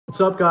What's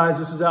up guys,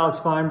 this is Alex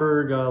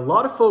Feinberg. A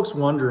lot of folks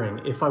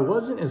wondering, if I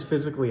wasn't as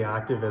physically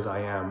active as I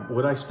am,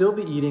 would I still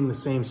be eating the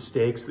same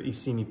steaks that you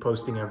see me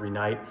posting every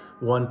night,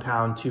 1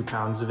 pound, 2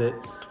 pounds of it?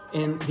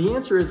 And the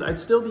answer is I'd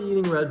still be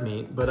eating red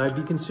meat, but I'd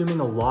be consuming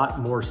a lot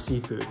more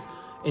seafood.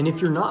 And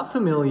if you're not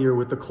familiar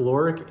with the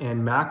caloric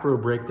and macro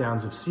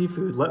breakdowns of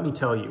seafood, let me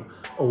tell you,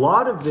 a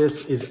lot of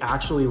this is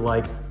actually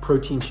like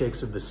protein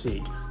shakes of the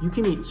sea. You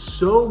can eat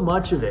so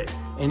much of it,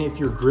 and if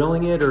you're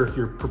grilling it or if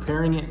you're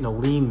preparing it in a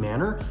lean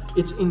manner,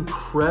 it's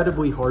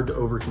incredibly hard to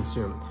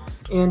overconsume.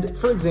 And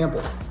for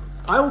example,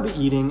 I will be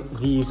eating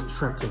these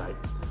shrimp tonight.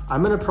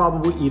 I'm gonna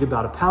probably eat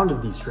about 1 pound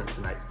of these shrimp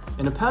tonight.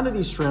 And 1 pound of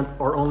these shrimp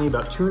are only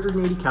about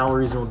 280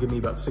 calories and will give me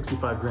about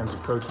 65 grams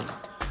of protein.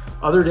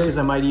 Other days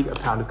I might eat 1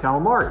 pound of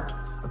calamari.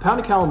 1 pound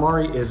of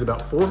calamari is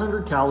about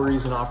 400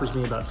 calories and offers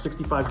me about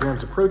 65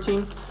 grams of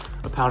protein.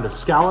 1 pound of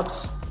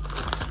scallops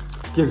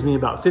gives me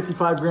about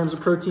 55 grams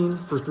of protein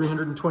for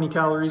 320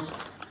 calories.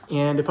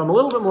 And if I'm a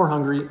little bit more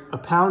hungry,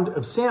 1 pound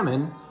of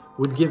salmon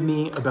would give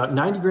me about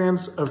 90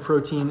 grams of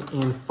protein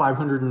and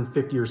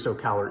 550 or so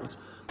calories.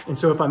 And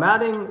so if I'm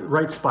adding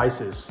right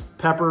spices,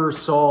 pepper,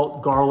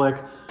 salt, garlic,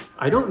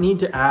 I don't need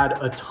to add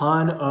a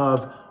ton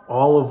of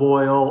olive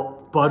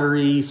oil,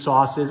 buttery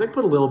sauces. I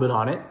put a little bit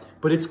on it,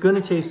 but it's gonna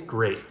taste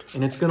great.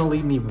 And it's gonna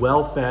leave me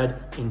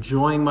well-fed,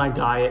 enjoying my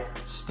diet,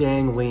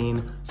 staying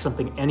lean,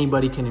 something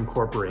anybody can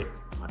incorporate.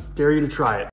 I dare you to try it.